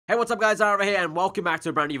Hey, what's up guys, aarava here, and welcome back to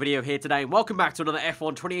a brand new video here today, and welcome back to another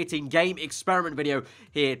F1 2018 game experiment video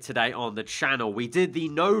here today on the channel. We did the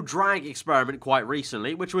no drag experiment quite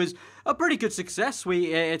recently, which was a pretty good success.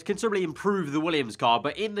 It considerably improved the Williams car,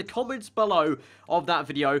 but in the comments below of that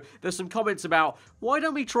video, there's some comments about, why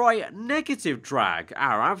don't we try negative drag,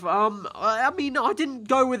 Arav? I mean, I didn't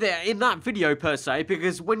go with it in that video per se,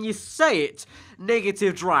 because when you say it,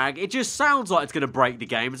 negative drag, it just sounds like it's going to break the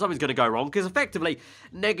game and something's going to go wrong, because effectively,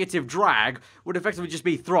 negative drag would effectively just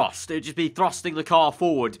be thrust. It would just be thrusting the car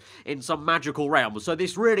forward in some magical realm. So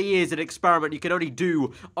this really is an experiment you can only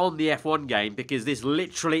do on the F1 game, because this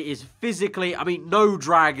literally is physically, I mean, no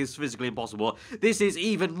drag is physically impossible. This is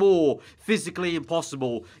even more physically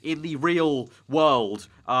impossible in the real world.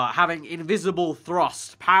 Having invisible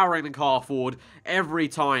thrust powering the car forward every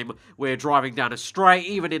time we're driving down a straight,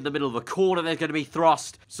 even in the middle of the corner, there's going to be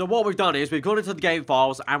thrust. So what we've done is we've gone into the game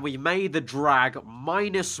files and we made the drag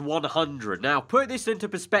minus 100. Now, put this into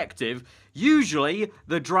perspective. Usually,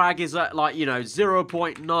 the drag is at, like,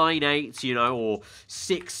 0.98, or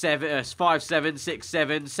 57,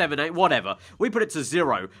 67, 78, whatever. We put it to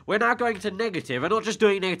 0. We're now going to negative. We're not just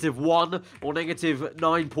doing negative 1 or negative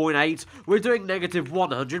 9.8. We're doing negative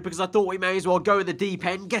 100 because I thought we may as well go in the deep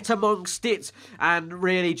end, get amongst it, and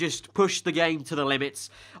really just push the game to the limits.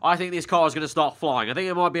 I think this car is going to start flying. I think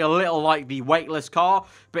it might be a little like the weightless car,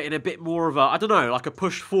 but in a bit more of a, I don't know, like a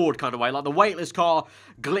push forward kind of way. Like the weightless car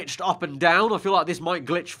glitched up and down. I feel like this might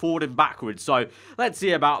glitch forward and backwards, so let's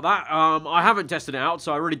see about that. I haven't tested it out,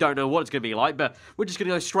 so I really don't know what it's going to be like, but we're just going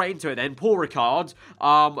to go straight into it then. Paul Ricard,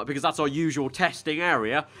 because that's our usual testing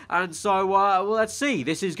area, and so, well, let's see.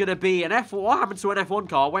 This is going to be an F1, what happens to an F1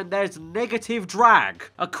 car when there's negative drag?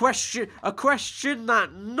 A question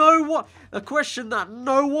that no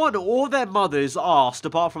one or their mothers asked,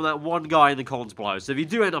 apart from that one guy in the comments below. So if you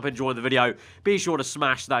do end up enjoying the video, be sure to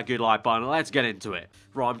smash that good like button. Let's get into it.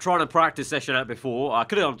 Right, I'm trying to practice session out before. I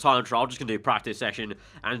could have done time trial. I'm just going to do practice session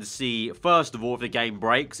and see, first of all, if the game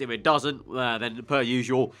breaks. If it doesn't, then per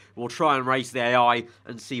usual, we'll try and race the AI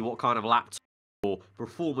and see what kind of lap or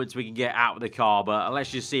performance we can get out of the car. But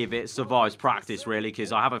let's just see if it survives practice, really,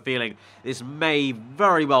 because I have a feeling this may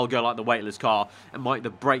very well go like the weightless car and might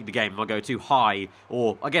break the game if I go too high,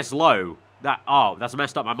 or I guess low. That's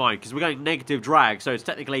messed up my mind, because we're going negative drag, so it's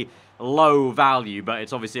technically low value, but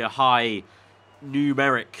it's obviously a high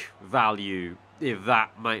numeric value, if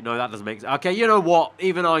that might, no, that doesn't make sense. Okay, you know what,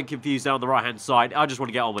 even I'm confused down the right hand side. I just want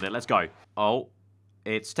to get on with it. Let's go. Oh,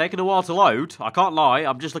 it's taken a while to load, I can't lie.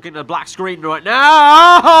 I'm just looking at a black screen right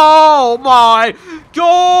now. Oh my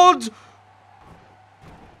god.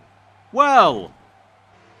 Well,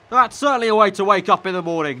 that's certainly a way to wake up in the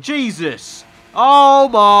morning. Jesus. Oh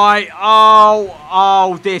my,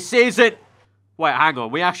 oh, this isn't, wait, hang on,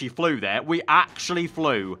 we actually flew there. We actually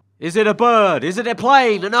flew. Is it a bird? Is it a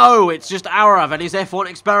plane? No, it's just Aarav and his F1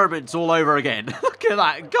 experiments all over again. Look at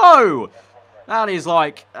that, go! That is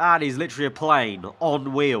literally a plane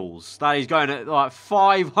on wheels. That is going at like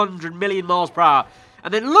 500 million miles per hour.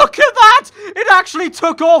 And then look at that! It actually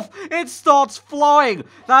took off! It starts flying!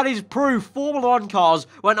 That is proof Formula 1 cars,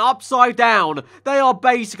 when upside down, they are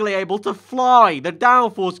basically able to fly. The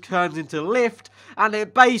downforce turns into lift, and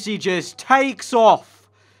it basically just takes off.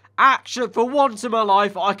 Actually, for once in my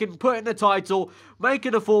life, I can put in the title,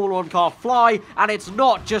 making a Formula 1 car fly, and it's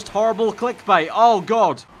not just horrible clickbait. Oh,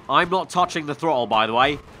 God. I'm not touching the throttle, by the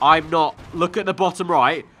way. I'm not. Look at the bottom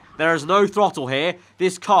right. There is no throttle here.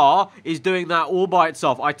 This car is doing that all by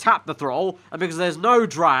itself. I tapped the throttle, and because there's no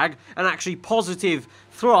drag and actually positive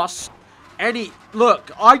thrust,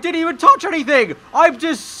 look, I didn't even touch anything. I'm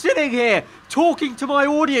just sitting here talking to my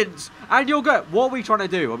audience, and you'll go, what are we trying to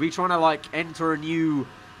do? Are we trying to, like, enter a new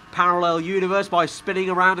parallel universe by spinning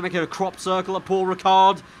around and making a crop circle at Paul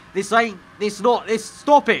Ricard?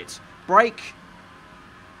 Stop it. Brake.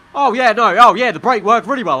 Oh, yeah, no. Oh, yeah, the brake worked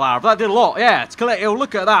really well, Aarav. That did a lot. Yeah, it's oh,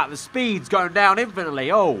 look at that. The speed's going down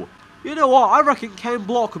infinitely. Oh, you know what? I reckon Ken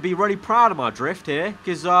Block would be really proud of my drift here,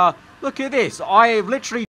 because, look at this. I've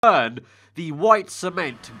literally turned the white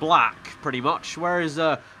cement black, pretty much, whereas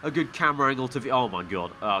a good camera angle to... Oh, my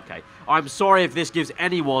God. Okay. I'm sorry if this gives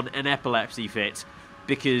anyone an epilepsy fit,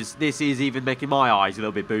 because this is even making my eyes a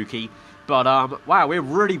little bit booky. But, wow, we're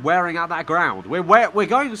really wearing out that ground. We're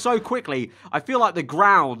going so quickly, I feel like the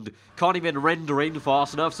ground can't even render in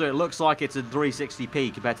fast enough, so it looks like it's in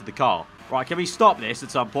 360p compared to the car. Right, can we stop this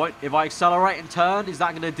at some point? If I accelerate and turn, is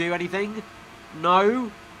that going to do anything? No?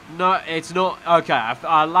 No, it's not. Okay,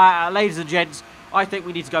 ladies and gents, I think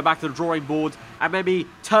we need to go back to the drawing board and maybe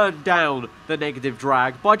turn down the negative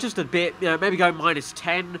drag by just a bit. You know, maybe go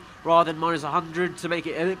 -10 rather than -100 to make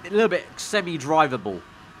it a little bit semi-drivable.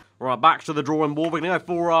 Right, back to the drawing board. We're going to go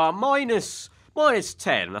for minus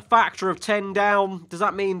 10. A factor of 10 down. Does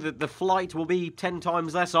that mean that the flight will be 10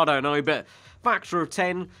 times less? I don't know, but factor of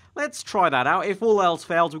 10. Let's try that out. If all else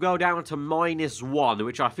fails, we'll go down to minus 1,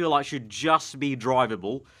 which I feel like should just be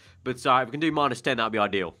drivable. But if we can do minus 10, that would be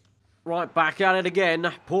ideal. Right, back at it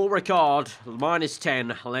again. Port Ricard, minus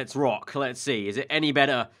 10. Let's rock. Let's see. Is it any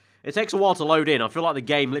better? It takes a while to load in. I feel like the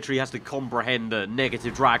game literally has to comprehend the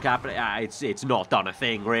negative drag happening. It's not done a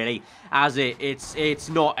thing, really. It's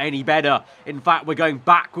not any better. In fact, we're going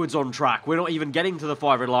backwards on track. We're not even getting to the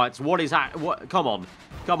 5 red lights. Come on.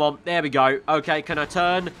 Come on. There we go. Okay, can I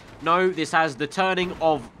turn? No, this has the turning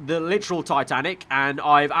of the literal Titanic, and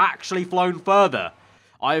I've actually flown further.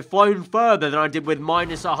 I've flown further than I did with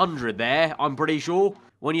minus 100 there, I'm pretty sure.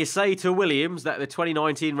 When you say to Williams that the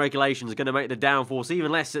 2019 regulations are going to make the downforce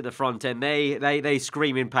even less at the front end, they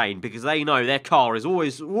scream in pain because they know their car is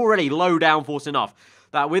already low downforce enough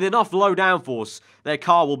that with enough low downforce, their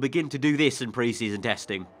car will begin to do this in pre-season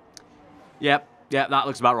testing. Yep, that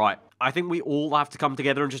looks about right. I think we all have to come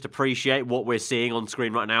together and just appreciate what we're seeing on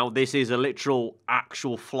screen right now. This is a literal,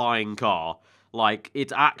 actual flying car. Like,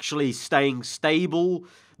 it's actually staying stable.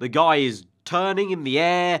 The guy is turning in the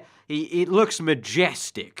air. It looks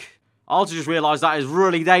majestic. I also just realised that is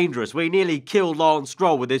really dangerous. We nearly killed Lance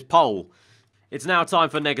Stroll with this pole. It's now time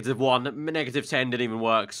for -1. -10 didn't even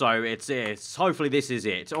work, so it's hopefully this is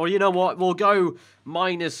it. Or you know what? We'll go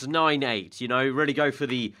 -9.8, you know, really go for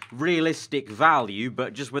the realistic value,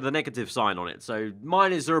 but just with a negative sign on it. So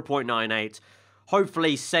 -0.98.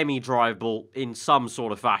 Hopefully semi-drivable in some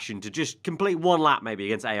sort of fashion to just complete one lap maybe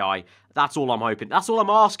against AI. That's all I'm hoping. That's all I'm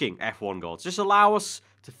asking, F1 gods. Just allow us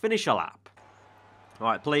to finish a lap.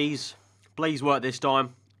 Alright, please. Please work this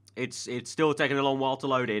time. It's still taking a long while to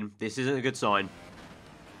load in. This isn't a good sign.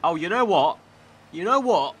 Oh, you know what? You know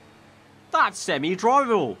what? That's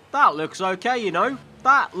semi-drivable. That looks okay, you know.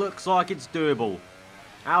 That looks like it's doable.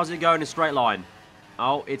 How's it going in a straight line?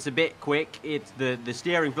 Oh, it's a bit quick. The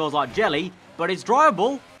steering feels like jelly, but it's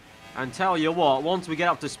drivable. And tell you what, once we get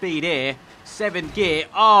up to speed here, 7th gear,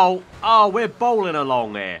 oh, we're bowling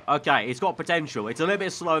along here. Okay, it's got potential. It's a little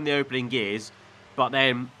bit slow in the opening gears, but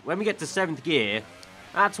then when we get to 7th gear,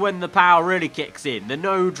 that's when the power really kicks in. The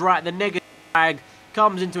negative drag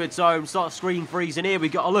comes into its own, starts screen freezing. Here we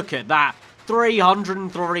got a look at that.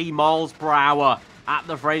 303 miles per hour at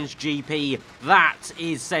the French GP. That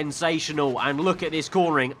is sensational. And look at this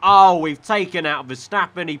cornering. Oh, we've taken out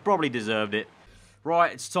Verstappen. He probably deserved it.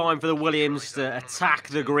 Right, it's time for the Williams to attack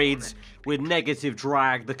the grids with negative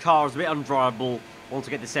drag. The car is a bit undrivable once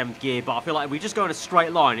we get to 7th gear, but I feel like if we just go in a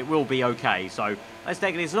straight line, it will be okay. So let's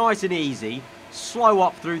take it nice and easy. Slow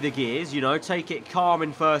up through the gears, you know, take it calm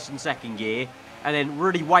in 1st and 2nd gear, and then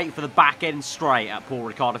really wait for the back end straight at Paul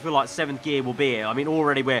Ricard. I feel like 7th gear will be it. I mean,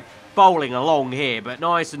 already we're bowling along here, but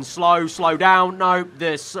nice and slow. Slow down. No,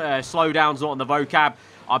 the slow down's not on the vocab.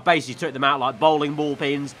 I basically took them out like bowling ball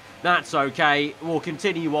pins. That's okay. We'll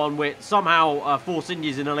continue on with somehow Force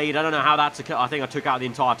India's in the lead. I don't know how that's I think I took out the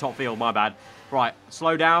entire top field. My bad. Right,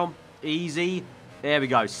 slow down. Easy. There we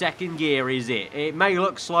go. 2nd gear is it. It may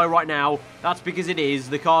look slow right now. That's because it is.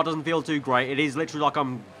 The car doesn't feel too great. It is literally like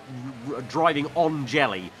I'm driving on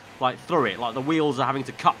jelly. Like through it. Like the wheels are having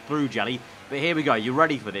to cut through jelly. But here we go. You're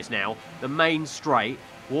ready for this now. The main straight.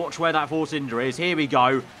 Watch where that Force India is. Here we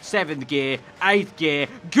go. 7th gear. 8th gear.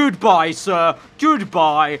 Goodbye, sir.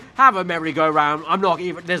 Goodbye. Have a merry-go-round. I'm not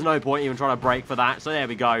even... There's no point even trying to brake for that. So there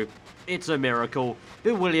we go. It's a miracle.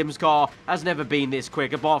 The Williams car has never been this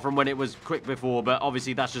quick, apart from when it was quick before, but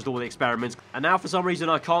obviously that's just all the experiments. And now for some reason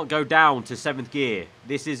I can't go down to 7th gear.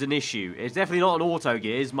 This is an issue. It's definitely not an auto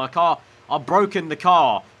gears. My car... I've broken the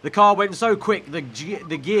car. The car went so quick, the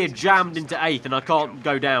gear jammed into 8th, and I can't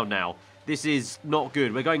go down now. This is not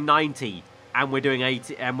good. We're going 90, and we're doing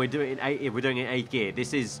 80, and we're doing it in 8th gear.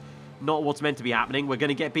 This is not what's meant to be happening. We're going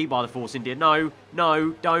to get beat by the Force India. No,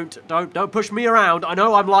 don't push me around. I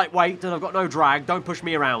know I'm lightweight and I've got no drag. Don't push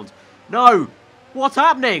me around. No, what's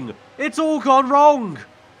happening? It's all gone wrong.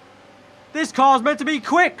 This car's meant to be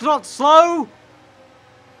quick, not slow.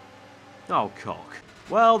 Oh, cock.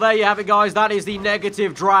 Well, there you have it, guys. That is the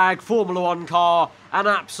negative drag Formula 1 car. An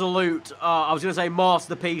absolute, I was going to say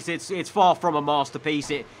masterpiece. It's far from a masterpiece.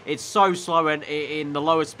 It's so slow in the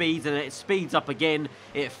lower speeds, and it speeds up again.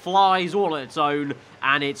 It flies all on its own,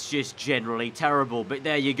 and it's just generally terrible. But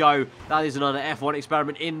there you go. That is another F1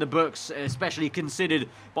 experiment in the books, especially considered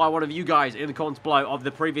by one of you guys in the comments below of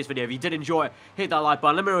the previous video. If you did enjoy it, hit that like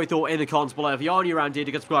button. Let me know what you thought in the comments below. If you are new around here,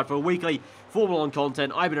 to get subscribed for weekly Formula 1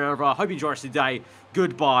 content. I've been aarava. Hope you enjoyed us today.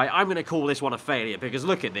 Goodbye. I'm going to call this one a failure because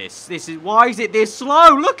look at this. Why is it this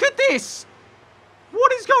slow? Look at this.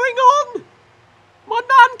 What is is going on? My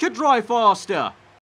nan could drive faster.